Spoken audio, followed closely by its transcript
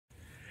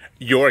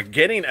You're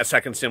getting a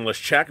second stimulus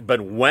check,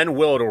 but when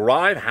will it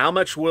arrive? How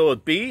much will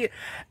it be?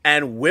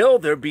 And will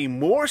there be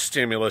more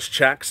stimulus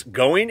checks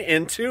going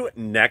into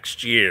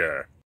next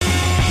year?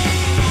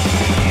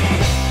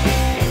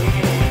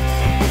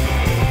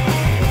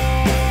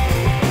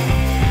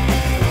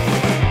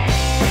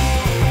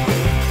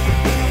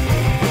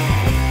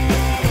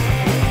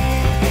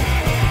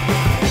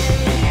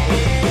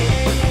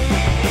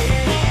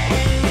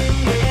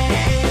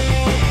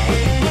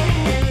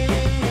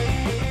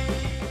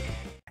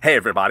 Hey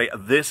everybody,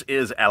 this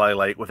is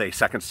LALATE with a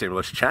second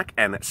stimulus check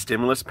and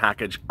stimulus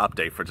package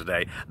update for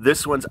today.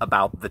 This one's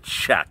about the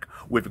check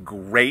with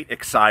great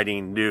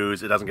exciting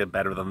news. It doesn't get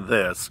better than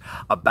this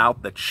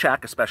about the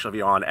check, especially if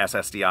you're on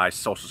SSDI,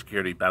 Social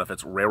Security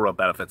benefits, railroad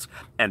benefits,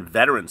 and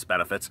veterans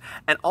benefits,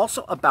 and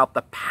also about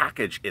the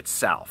package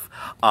itself.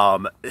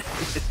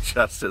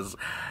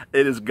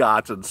 It has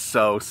gotten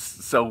so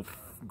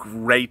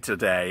great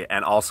today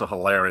and also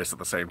hilarious at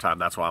the same time.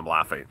 That's why I'm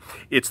laughing.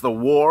 It's the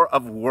war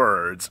of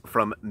words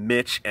from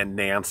Mitch and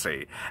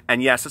Nancy.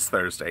 And yes, it's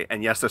Thursday.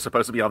 And yes, they're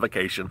supposed to be on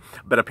vacation,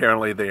 but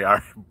apparently they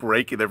are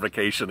breaking their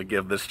vacation to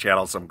give this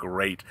channel some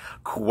great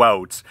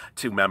quotes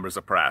to members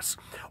of press.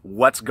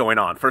 What's going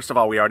on? First of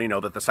all, we already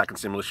know that the second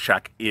stimulus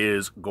check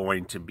is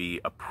going to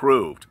be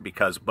approved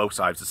because both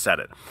sides have said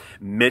it.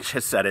 Mitch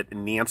has said it,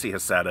 Nancy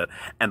has said it,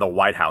 and the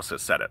White House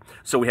has said it.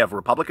 So we have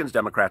Republicans,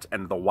 Democrats,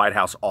 and the White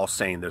House all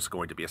saying there's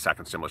going to be a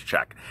second stimulus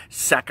check.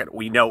 Second,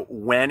 we know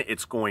when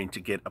it's going to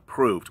get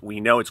approved. We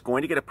know it's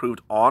going to get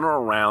approved on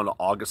or around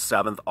August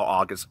 7th or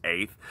August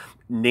 8th.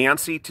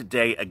 Nancy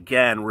today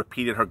again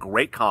repeated her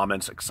great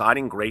comments,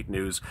 exciting great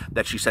news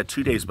that she said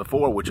 2 days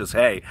before, which is,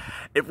 hey,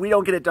 if we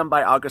don't get it done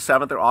by August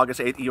 7th or August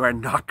 8th, you are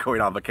not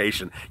going on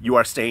vacation. You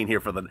are staying here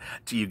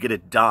till you get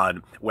it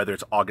done, whether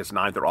it's August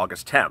 9th or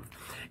August 10th.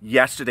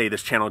 Yesterday,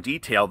 this channel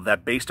detailed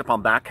that based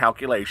upon that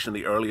calculation,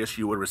 the earliest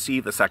you would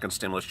receive the second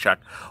stimulus check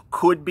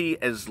could be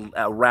as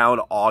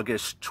around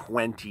August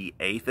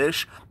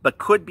 28th-ish, but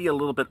could be a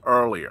little bit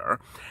earlier.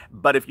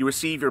 But if you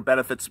receive your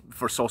benefits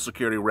for Social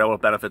Security,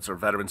 railroad benefits, or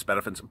veterans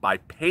benefits by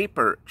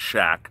paper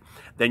check,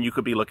 then you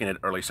could be looking at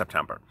early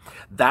September.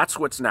 That's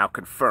what's now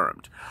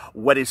confirmed.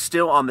 What is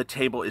still on the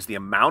table is the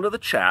amount of the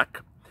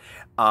check,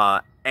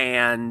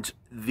 and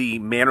the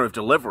manner of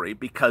delivery,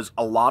 because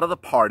a lot of the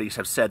parties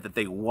have said that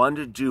they want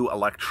to do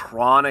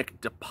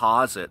electronic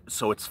deposit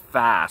so it's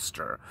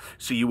faster,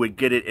 so you would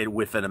get it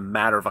within a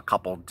matter of a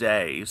couple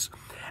days.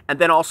 And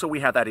then also we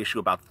have that issue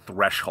about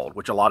threshold,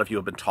 which a lot of you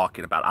have been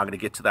talking about. I'm going to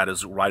get to that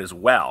as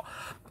well.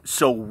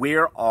 So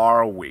where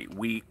are we?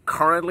 We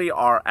currently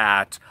are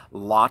at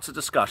lots of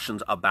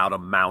discussions about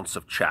amounts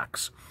of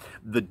checks.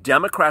 The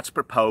Democrats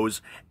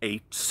propose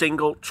a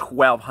single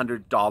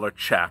 $1,200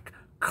 check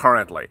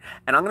currently.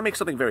 And I'm going to make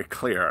something very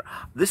clear.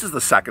 This is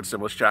the second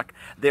stimulus check.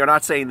 They are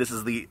not saying this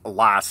is the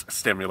last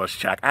stimulus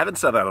check. I haven't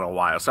said that in a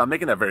while, so I'm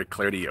making that very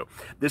clear to you.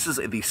 This is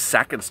the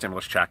second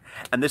stimulus check,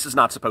 and this is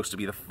not supposed to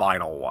be the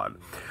final one.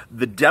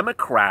 The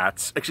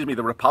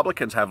the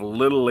Republicans have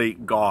literally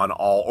gone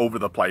all over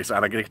the place,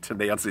 and I'm going to get to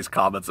Nancy's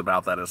comments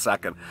about that in a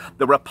second.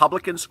 The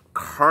Republicans'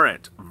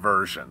 current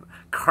version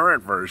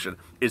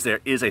is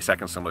there is a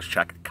second stimulus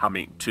check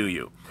coming to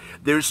you.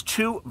 There's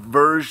two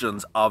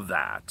versions of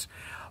that.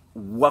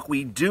 What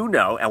we do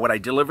know, and what I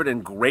delivered in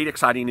great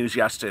exciting news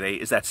yesterday,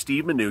 is that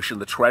Steve Mnuchin,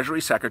 the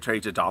Treasury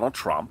Secretary to Donald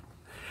Trump,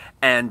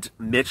 and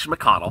Mitch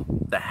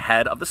McConnell, the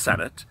head of the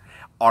Senate,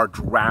 are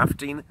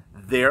drafting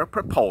their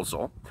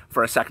proposal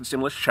for a second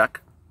stimulus check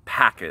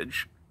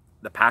package,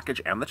 the package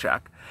and the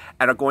check,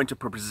 and are going to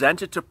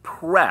present it to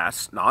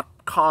press, not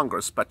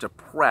Congress, but to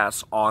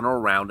press on or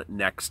around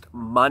next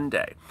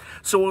Monday.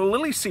 So we'll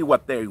really see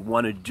what they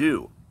want to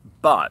do.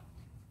 But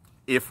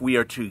if we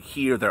are to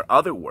hear their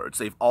other words,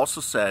 they've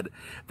also said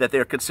that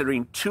they're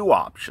considering two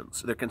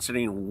options. They're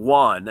considering,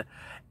 one,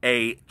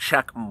 a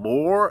check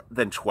more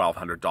than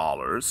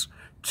 $1,200,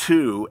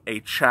 two, a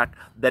check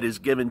that is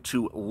given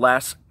to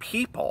less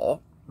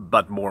people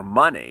but more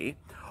money,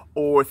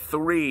 or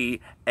three,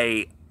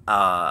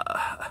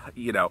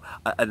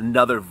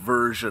 another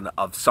version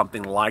of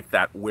something like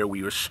that where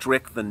we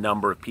restrict the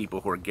number of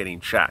people who are getting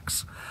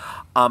checks.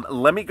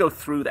 Let me go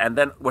through, and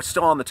then what's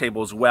still on the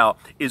table as well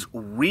is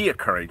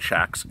reoccurring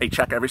checks, a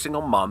check every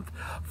single month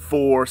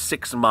for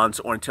 6 months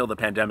or until the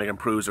pandemic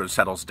improves or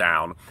settles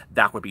down.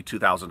 That would be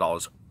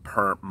 $2,000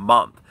 per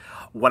month.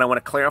 What I want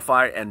to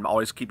clarify, and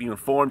always keep you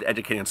informed,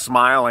 educating, and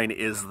smiling,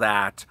 is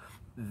that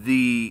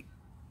the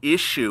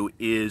issue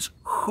is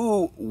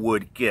who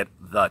would get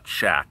the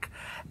check.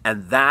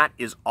 And that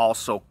is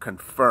also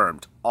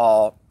confirmed.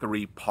 All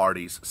three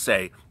parties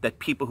say that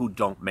people who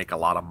don't make a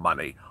lot of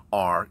money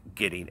are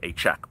getting a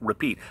check.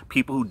 Repeat,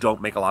 people who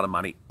don't make a lot of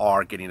money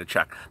are getting a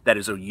check. That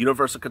is a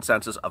universal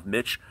consensus of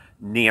Mitch,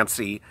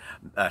 Nancy,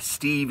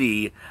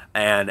 Stevie,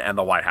 and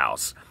the White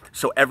House.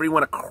 So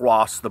everyone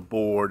across the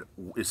board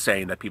is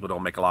saying that people who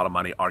don't make a lot of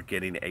money are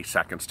getting a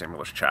second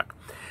stimulus check.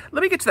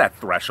 Let me get to that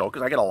threshold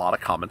because I get a lot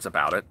of comments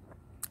about it.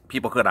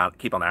 people could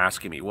keep on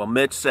asking me, well,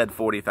 Mitch said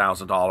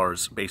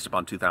 $40,000 based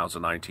upon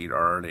 2019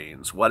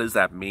 earnings. What does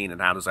that mean and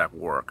how does that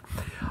work?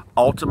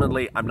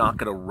 Ultimately, I'm not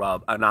going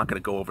to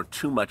go over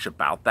too much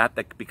about that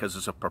because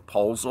it's a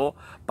proposal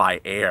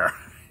by air.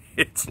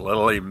 It's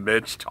literally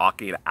Mitch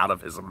talking out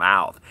of his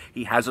mouth.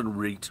 He hasn't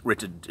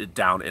written it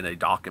down in a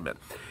document.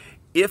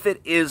 If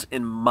it is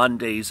in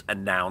Monday's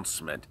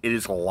announcement, it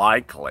is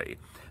likely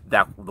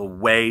that the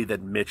way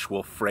that Mitch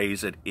will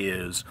phrase it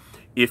is,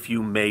 if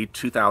you made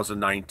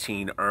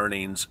 2019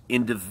 earnings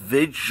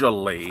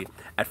individually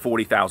at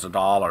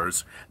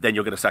 $40,000, then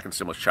you'll get a second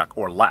stimulus check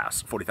or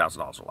less,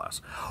 $40,000 or less.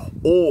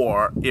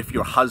 Or if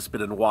you're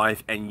husband and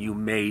wife and you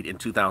made in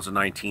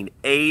 2019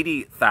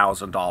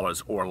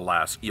 $80,000 or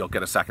less, you'll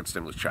get a second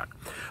stimulus check.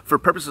 For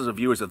purposes of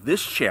viewers of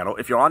this channel,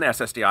 if you're on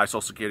SSDI,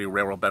 Social Security,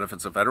 Railroad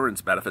benefits, and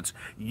Veterans benefits,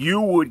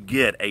 you would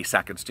get a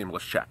second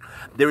stimulus check.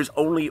 There is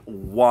only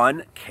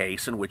one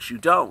case in which you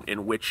don't,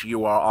 in which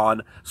you are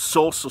on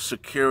Social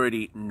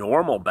Security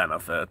normal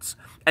benefits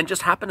and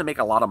just happen to make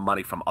a lot of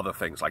money from other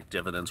things like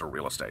dividends or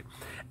real estate,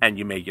 and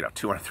you made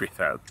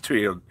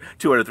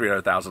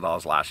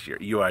 $200,000-$300,000 last year.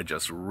 You are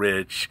just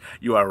rich.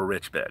 You are a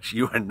rich bitch.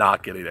 You are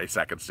not getting a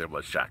second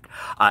stimulus check,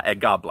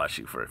 and God bless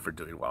you for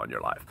doing well in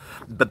your life.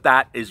 But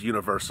that is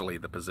universally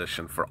the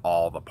position for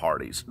all the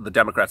parties. The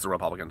Democrats, the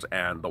Republicans,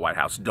 and the White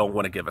House don't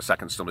want to give a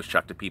second stimulus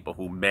check to people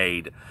who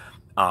made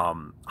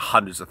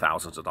hundreds of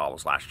thousands of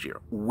dollars last year.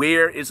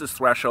 Where is this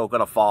threshold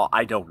going to fall?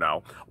 I don't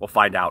know. We'll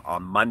find out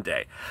on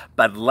Monday.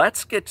 But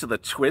let's get to the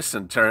twists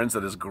and turns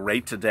that is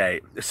great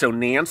today. So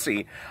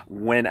Nancy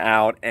went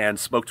out and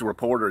spoke to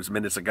reporters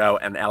minutes ago,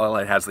 and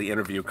LALATE has the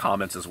interview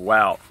comments as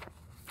well.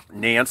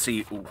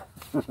 Nancy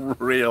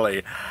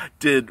really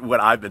did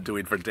what I've been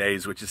doing for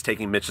days, which is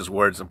taking Mitch's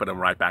words and putting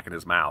them right back in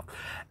his mouth.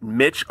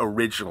 Mitch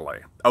originally,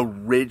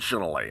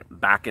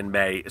 back in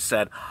May,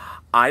 said,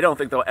 I don't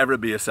think there'll ever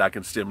be a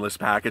second stimulus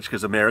package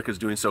because America's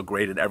doing so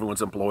great and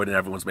everyone's employed and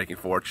everyone's making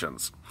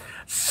fortunes.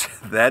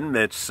 Then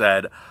Mitch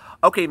said,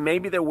 okay,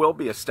 maybe there will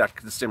be a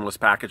stimulus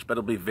package, but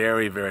it'll be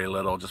very, very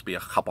little. It'll just be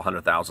a couple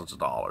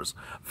 $100,000s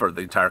for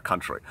the entire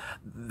country.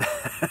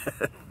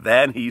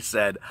 Then he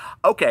said,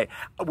 okay,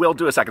 we'll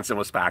do a second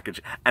stimulus package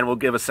and we'll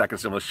give a second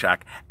stimulus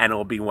check and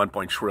it'll be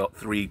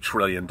 $1.3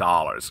 trillion.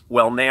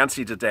 Well,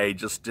 Nancy today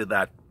just did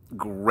that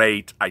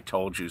great I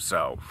told you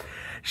so.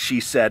 She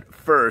said,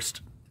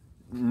 first,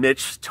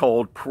 Mitch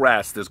told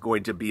press there's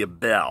going to be a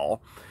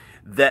bill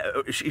that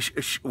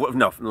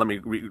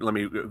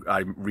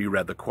I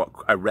reread the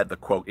quote. I read the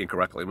quote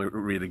incorrectly. Let me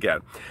read it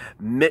again.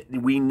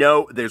 We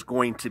know there's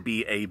going to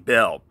be a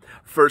bill.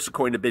 First,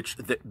 according to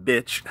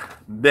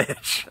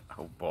Mitch,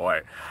 oh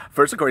boy.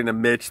 First, according to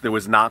Mitch, there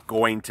was not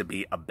going to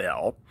be a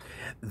bill.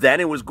 Then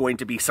it was going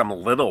to be some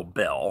little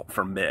bill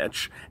for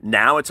Mitch.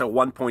 Now it's a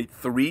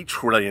 $1.3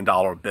 trillion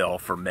bill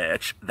for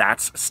Mitch.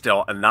 That's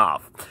still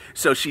enough.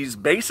 So she's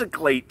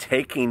basically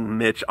taking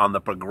Mitch on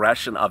the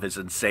progression of his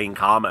insane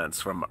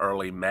comments from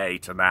early May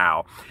to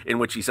now, in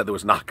which he said there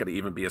was not going to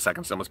even be a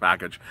second stimulus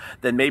package.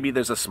 Then maybe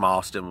there's a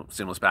small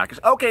stimulus package.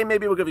 Okay,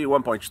 maybe we'll give you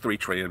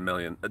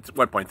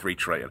 $1.3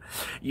 trillion.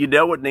 You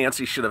know what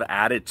Nancy should have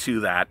added to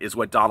that is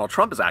what Donald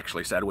Trump has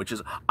actually said, which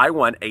is, I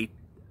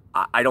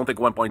don't think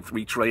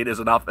 $1.3 trillion is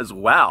enough as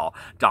well.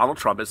 Donald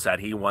Trump has said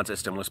he wants a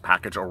stimulus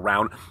package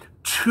around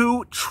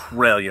 $2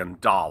 trillion.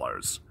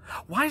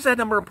 Why is that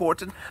number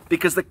important?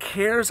 Because the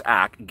CARES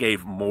Act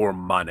gave more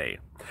money.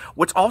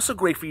 What's also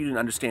great for you to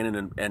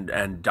understand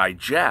and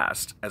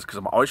digest, because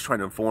I'm always trying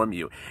to inform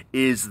you,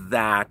 is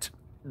that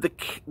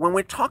when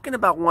we're talking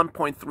about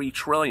 $1.3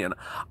 trillion,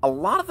 a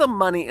lot of the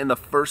money in the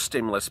first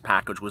stimulus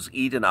package was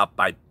eaten up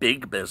by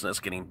big business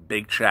getting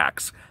big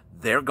checks.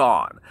 They're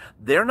gone.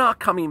 They're not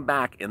coming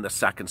back in the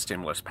second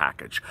stimulus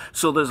package.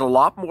 So there's a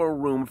lot more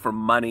room for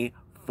money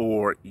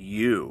for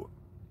you.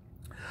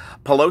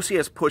 Pelosi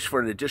has pushed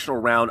for an additional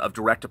round of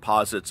direct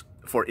deposits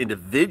for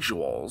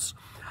individuals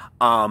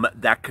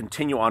that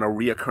continue on a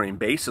reoccurring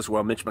basis,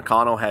 while Mitch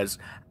McConnell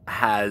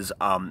has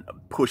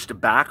pushed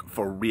back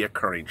for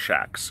reoccurring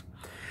checks.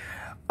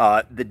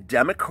 The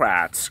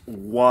Democrats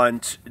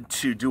want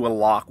to do a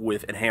lot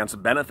with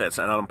enhanced benefits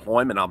and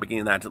unemployment. I'll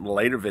begin that in the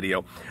later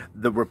video.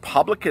 The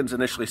Republicans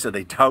initially said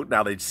they don't.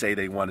 Now they say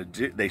they want to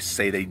do. They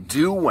say they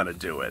do want to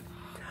do it.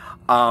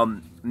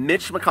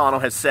 Mitch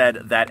McConnell has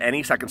said that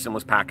any second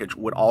stimulus package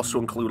would also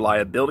include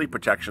liability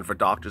protection for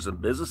doctors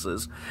and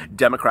businesses.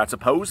 Democrats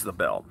oppose the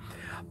bill.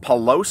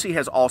 Pelosi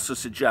has also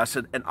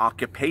suggested an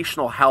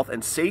occupational health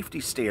and safety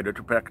standard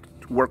to protect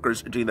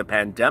workers during the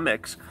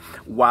pandemics,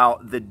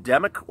 while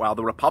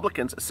the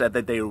Republicans said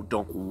that they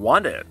don't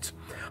want it.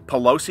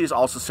 Pelosi has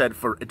also said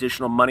for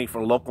additional money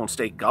for local and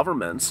state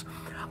governments,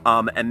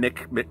 and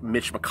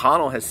Mitch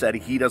McConnell has said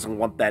he doesn't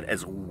want that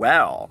as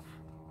well.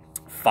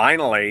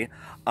 Finally,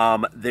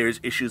 There's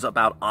issues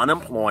about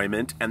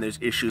unemployment, and there's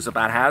issues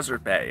about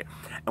hazard pay.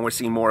 And we're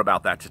seeing more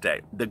about that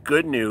today. The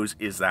good news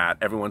is that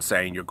everyone's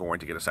saying you're going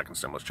to get a second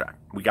stimulus check.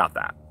 We got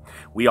that.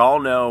 We all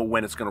know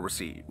when it's going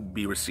to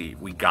be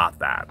received. We got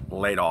that.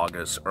 Late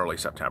August, early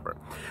September.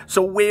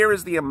 So where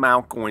is the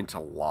amount going to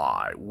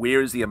lie?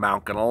 Where is the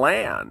amount going to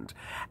land?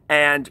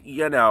 And,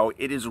 you know,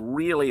 it is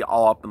really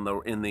all up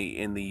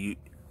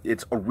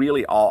it's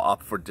really all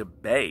up for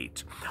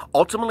debate.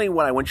 Ultimately,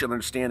 what I want you to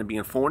understand and be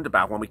informed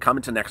about when we come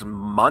into next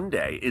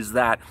Monday is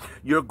that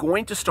you're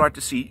going to start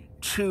to see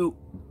two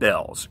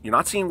bills. You're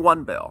not seeing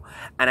one bill.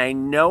 And I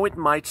know it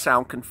might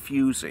sound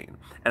confusing.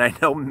 And I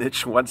know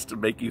Mitch wants to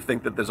make you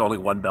think that there's only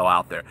one bill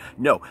out there.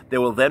 No, there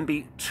will then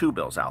be two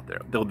bills out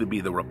there. There will be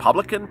the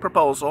Republican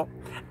proposal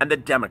and the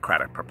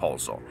Democratic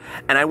proposal.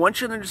 And I want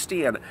you to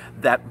understand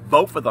that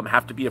both of them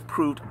have to be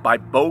approved by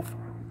both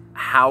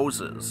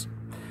houses,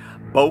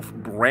 both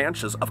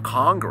branches of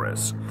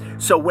Congress.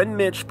 So when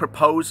Mitch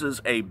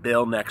proposes a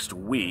bill next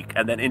week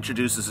and then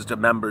introduces it to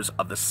members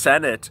of the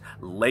Senate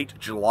late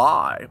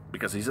July,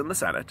 because he's in the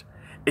Senate,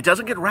 it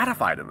doesn't get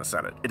ratified in the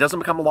Senate. It doesn't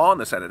become law in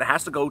the Senate. It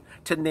has to go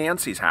to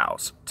Nancy's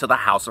house, to the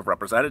House of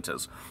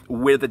Representatives,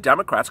 where the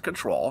Democrats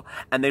control,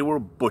 and they were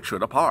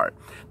butchered apart.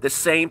 The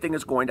same thing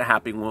is going to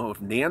happen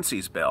with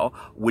Nancy's bill,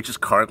 which is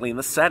currently in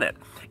the Senate.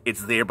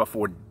 It's there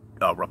before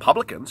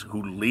Republicans who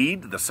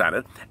lead the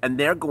Senate, and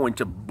they're going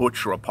to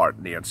butcher apart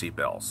Nancy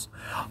bills.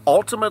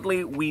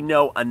 Ultimately, we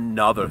know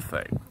another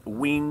thing.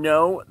 We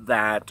know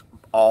that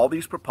all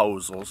these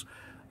proposals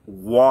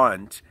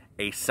want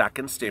a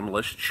second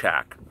stimulus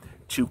check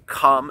to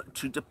come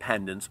to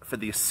dependents for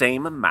the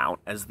same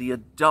amount as the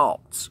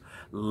adults.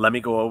 Let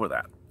me go over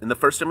that. In the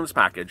first stimulus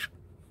package,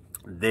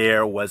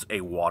 there was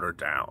a watered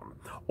down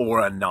or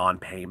a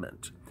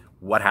non-payment.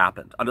 What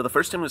happened? Under the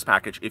first stimulus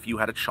package, if you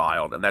had a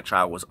child and that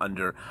child was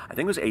under, I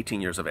think it was 18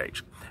 years of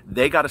age,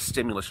 they got a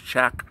stimulus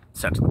check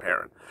sent to the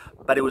parent,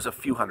 but it was a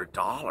few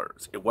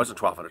 $100s. It wasn't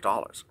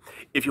 $1,200.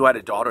 If you had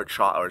a daughter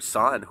or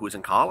son who was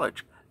in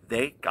college,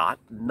 they got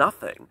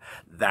nothing.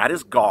 That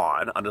is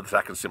gone under the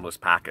second stimulus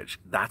package.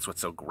 That's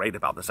what's so great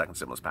about the second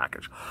stimulus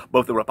package.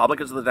 Both the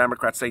Republicans and the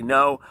Democrats say,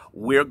 no,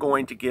 we're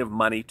going to give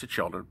money to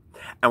children,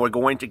 and we're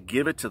going to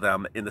give it to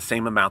them in the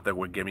same amount that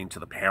we're giving to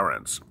the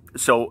parents.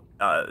 So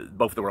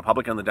both the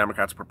Republican and the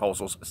Democrats'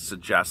 proposals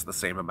suggest the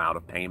same amount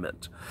of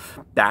payment.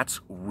 That's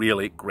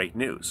really great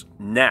news.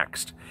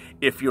 Next,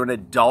 if you're an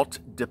adult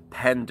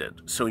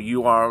dependent, so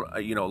you are,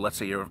 let's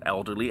say you're of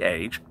elderly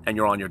age and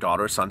you're on your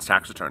daughter or son's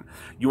tax return,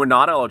 you are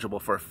not eligible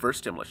for a first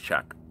stimulus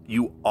check.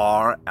 You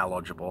are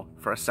eligible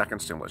for a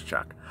second stimulus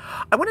check.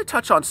 I want to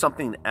touch on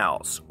something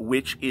else,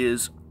 which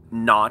is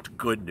not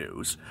good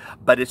news,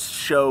 but it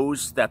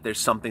shows that there's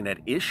something at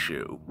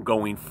issue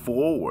going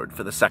forward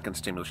for the second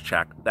stimulus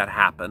check that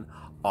happened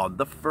on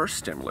the first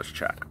stimulus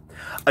check.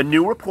 A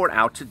new report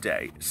out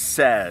today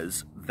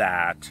says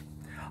that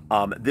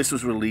this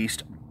was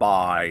released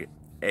by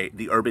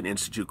the Urban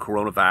Institute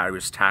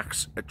Coronavirus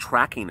Tax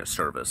Tracking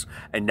Service,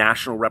 a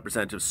national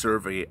representative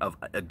survey of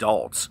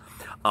adults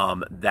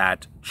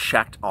that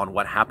checked on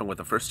what happened with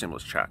the first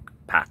stimulus check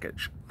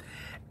package.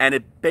 And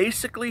it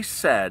basically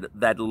said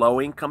that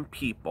low-income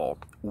people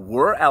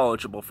were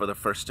eligible for the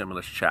first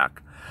stimulus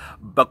check,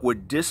 but were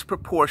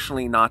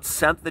disproportionately not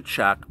sent the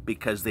check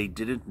because they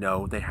didn't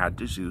know they had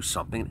to do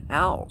something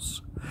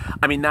else.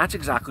 I mean, that's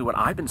exactly what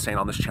I've been saying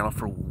on this channel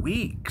for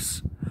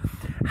weeks.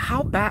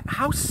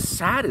 How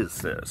sad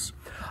is this?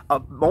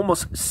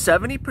 Almost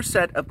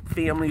 70% of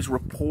families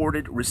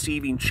reported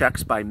receiving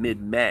checks by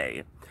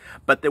mid-May,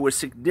 but there were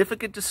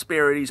significant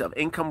disparities of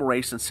income,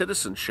 race, and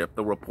citizenship,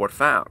 the report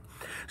found.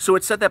 So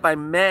it said that by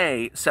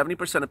May,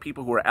 70% of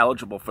people who were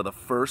eligible for the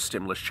first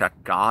stimulus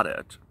check got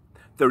it.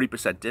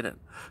 30% didn't.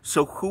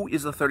 So who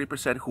is the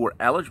 30% who were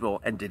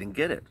eligible and didn't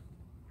get it?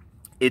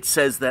 It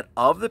says that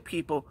of the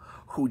people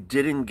who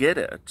didn't get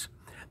it,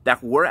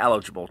 that were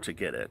eligible to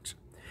get it,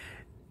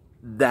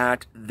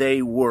 that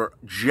they were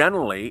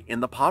generally in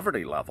the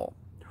poverty level,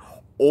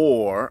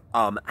 or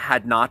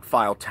had not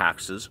filed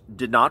taxes,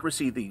 did not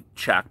receive the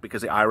check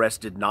because the IRS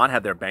did not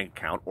have their bank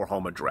account or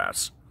home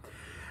address.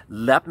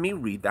 Let me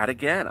read that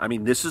again. I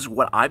mean, this is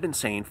what I've been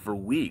saying for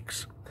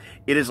weeks.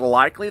 It is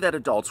likely that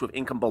adults with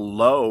income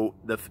below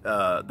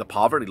the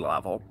poverty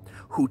level,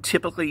 who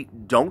typically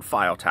don't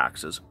file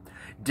taxes,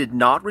 did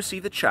not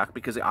receive the check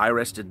because the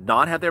IRS did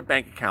not have their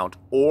bank account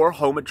or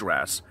home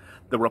address,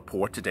 the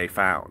report today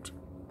found.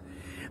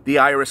 The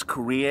IRS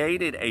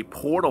created a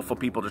portal for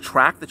people to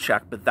track the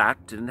check, but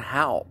that didn't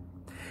help.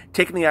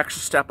 Taking the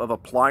extra step of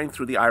applying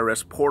through the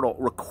IRS portal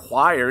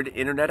required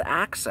internet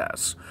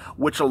access,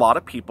 which a lot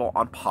of people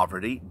on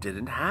poverty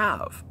didn't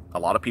have. A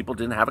lot of people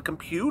didn't have a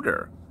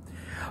computer.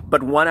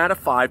 But 1 out of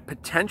 5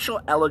 potential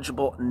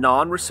eligible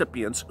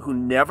non-recipients who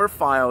neither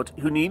filed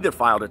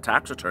a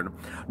tax return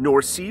nor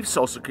received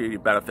Social Security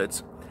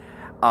benefits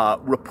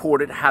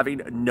reported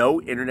having no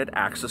internet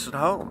access at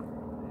home.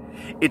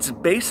 It's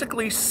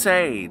basically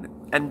saying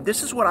And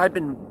this is what I've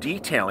been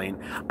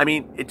detailing. I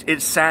mean,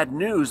 it's sad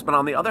news, but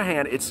on the other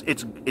hand,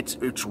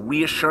 it's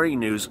reassuring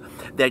news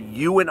that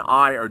you and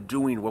I are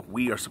doing what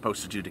we are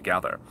supposed to do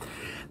together.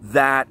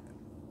 That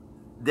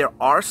there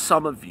are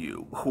some of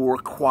you who are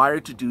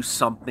required to do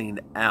something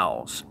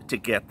else to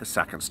get the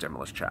second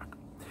stimulus check.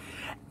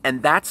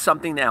 And that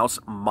something else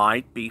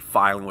might be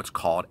filing what's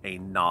called a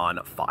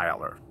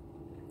non-filer.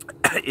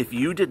 If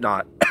you did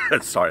not,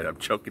 sorry, I'm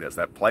choking as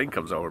that plane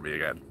comes over me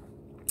again.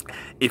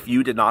 If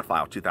you did not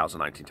file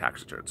 2019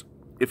 tax returns,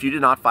 if you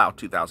did not file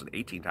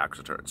 2018 tax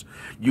returns,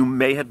 you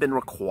may have been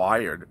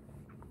required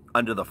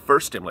under the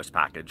first stimulus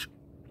package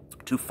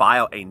to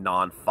file a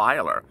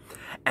non-filer.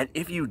 And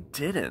if you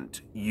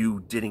didn't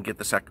get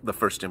the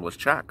first stimulus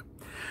check.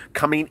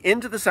 Coming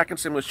into the second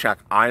stimulus check,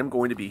 I am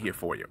going to be here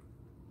for you.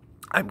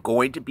 I'm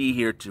going to be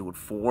here to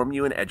inform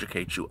you and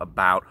educate you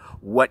about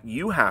what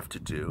you have to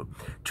do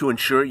to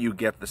ensure you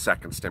get the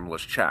second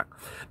stimulus check.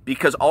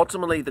 Because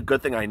ultimately, the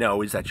good thing I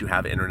know is that you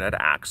have internet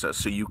access,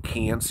 so you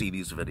can see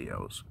these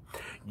videos.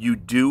 You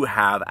do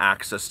have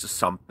access to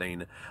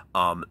something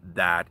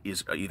that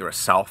is either a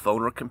cell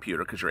phone or a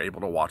computer, because you're able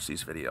to watch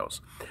these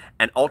videos.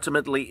 And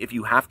ultimately, if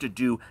you have to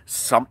do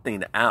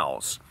something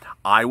else,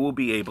 I will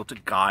be able to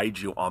guide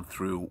you on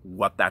through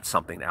what that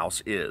something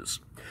else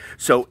is.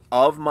 So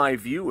of my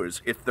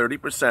viewers, if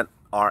 30%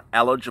 are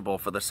eligible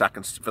for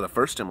the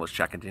first stimulus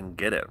check and didn't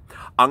get it,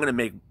 I'm going to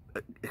make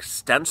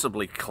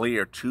extensively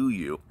clear to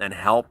you and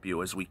help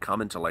you as we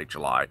come into late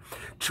July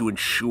to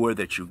ensure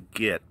that you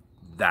get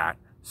that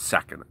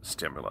second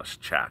stimulus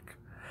check.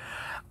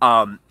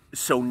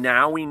 So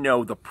now we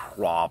know the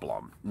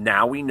problem.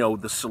 Now we know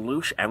the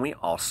solution, and we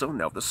also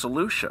know the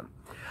solution.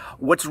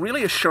 What's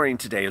really assuring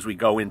today as we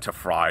go into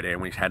Friday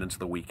and we head into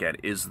the weekend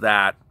is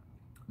that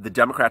the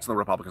Democrats and the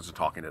Republicans are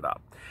talking it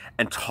up.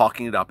 And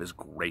talking it up is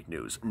great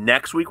news.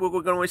 Next week, what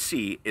we're going to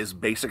see is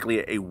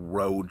basically a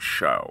road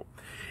show.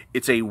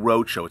 It's a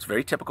road show. It's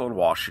very typical in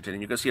Washington.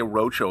 And you're going to see a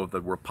road show of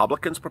the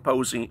Republicans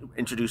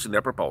introducing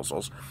their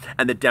proposals,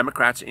 and the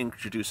Democrats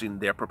introducing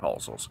their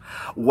proposals.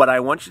 What I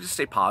want you to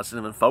stay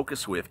positive and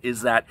focus with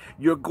is that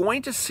you're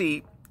going to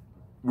see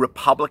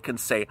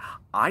Republicans say,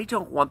 I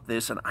don't want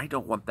this and I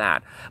don't want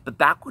that. But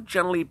that would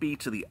generally be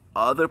to the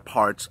other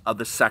parts of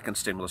the second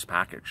stimulus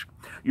package.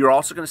 You're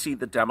also going to see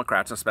the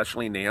Democrats,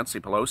 especially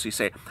Nancy Pelosi,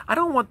 say, I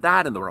don't want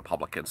that in the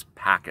Republicans'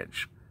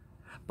 package.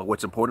 But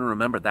what's important to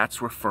remember,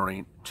 that's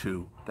referring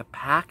to the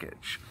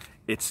package.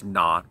 It's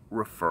not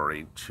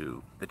referring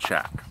to the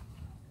check.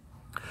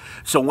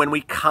 So when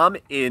we come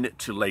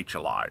into late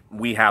July,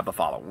 we have the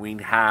following.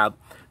 We have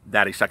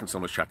that a second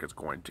stimulus check is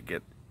going to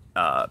get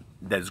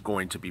that is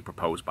going to be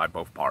proposed by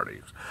both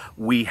parties.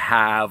 We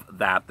have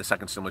that the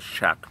second stimulus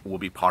check will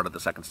be part of the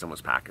second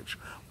stimulus package.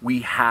 We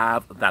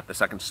have that the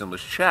second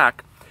stimulus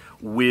check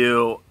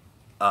will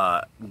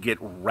get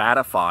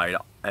ratified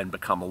and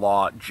become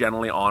law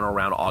generally on or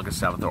around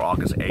August 7th or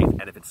August 8th.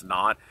 And if it's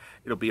not,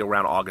 it'll be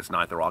around August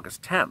 9th or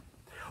August 10th.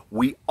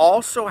 We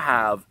also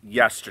have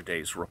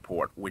yesterday's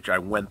report, which I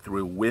went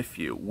through with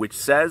you, which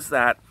says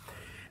that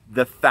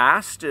the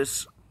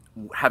fastest,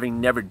 having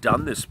never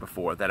done this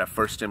before, that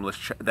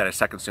a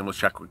second stimulus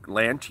check would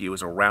land to you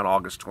is around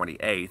August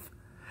 28th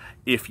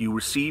if you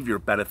receive your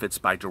benefits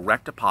by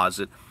direct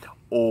deposit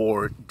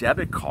or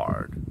debit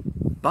card.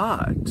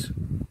 But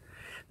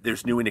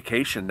there's new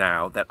indication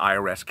now that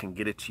IRS can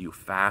get it to you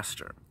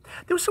faster.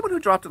 There was someone who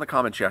dropped in the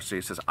comments yesterday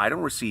who says, I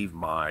don't receive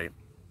my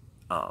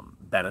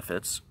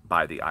benefits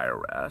by the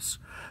IRS.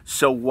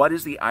 So what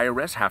does the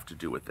IRS have to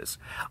do with this?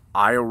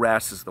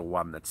 IRS is the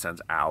one that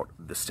sends out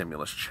the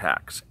stimulus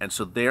checks. And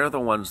so they're the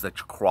ones that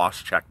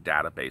cross-check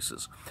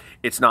databases.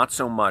 It's not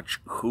so much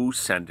who's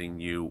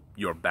sending you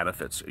your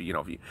benefits. You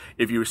know,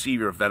 if you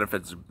receive your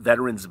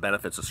veterans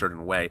benefits a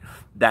certain way,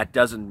 that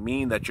doesn't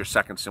mean that your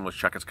second stimulus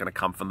check is going to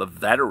come from the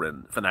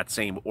veteran, from that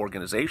same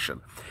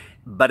organization,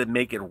 but it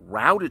may get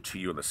routed to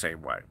you in the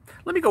same way.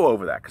 Let me go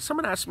over that, because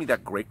someone asked me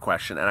that great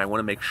question, and I want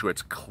to make sure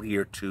it's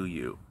clear to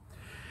you.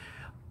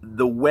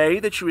 The way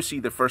that you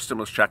receive the first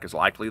stimulus check is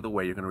likely the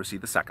way you're going to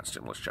receive the second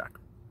stimulus check.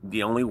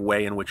 The only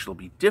way in which it'll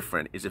be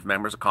different is if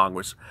members of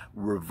Congress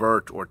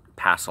revert or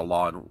pass a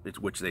law in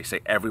which they say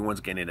everyone's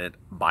getting it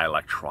by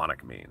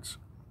electronic means.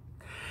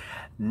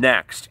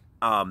 Next,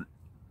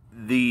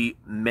 the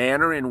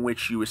manner in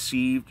which you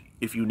received,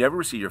 if you never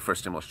receive your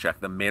first stimulus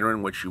check, the manner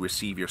in which you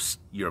receive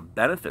your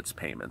benefits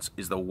payments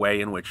is the way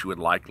in which you would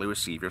likely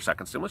receive your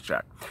second stimulus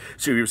check.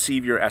 So you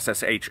receive your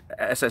SSI,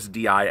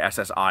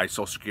 SSDI,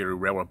 Social Security,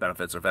 railroad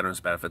benefits, or veterans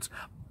benefits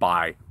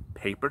by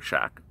paper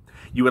check.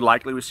 You would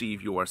likely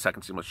receive your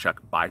second stimulus check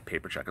by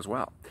paper check as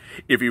well.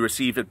 If you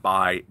receive it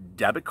by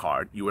debit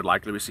card, you would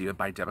likely receive it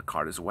by debit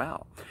card as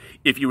well.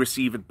 If you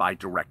receive it by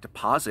direct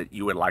deposit,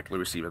 you would likely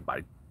receive it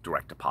by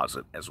direct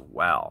deposit as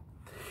well.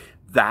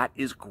 That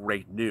is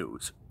great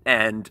news.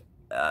 And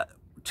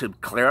to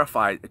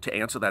clarify, to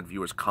answer that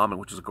viewer's comment,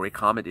 which is a great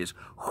comment, is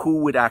who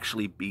would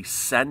actually be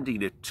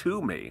sending it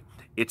to me?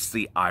 It's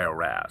the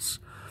IRS.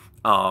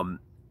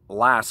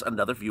 Last,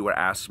 another viewer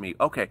asked me,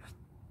 okay,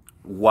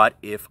 What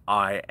if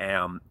I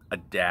am a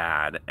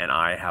dad and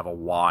I have a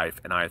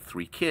wife and I have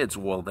 3 kids?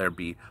 Will there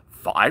be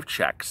 5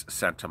 checks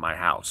sent to my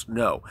house?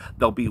 No,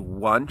 there'll be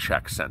 1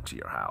 check sent to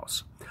your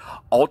house.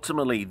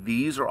 Ultimately,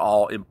 these are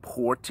all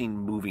important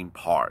moving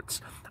parts.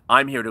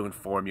 I'm here to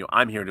inform you.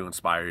 I'm here to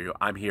inspire you.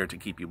 I'm here to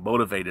keep you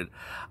motivated,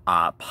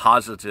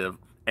 positive,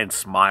 and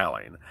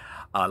smiling.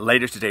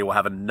 Later today, we'll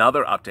have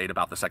another update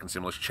about the second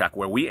stimulus check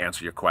where we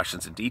answer your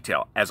questions in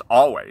detail. As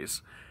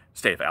always,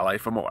 stay with LA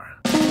for more.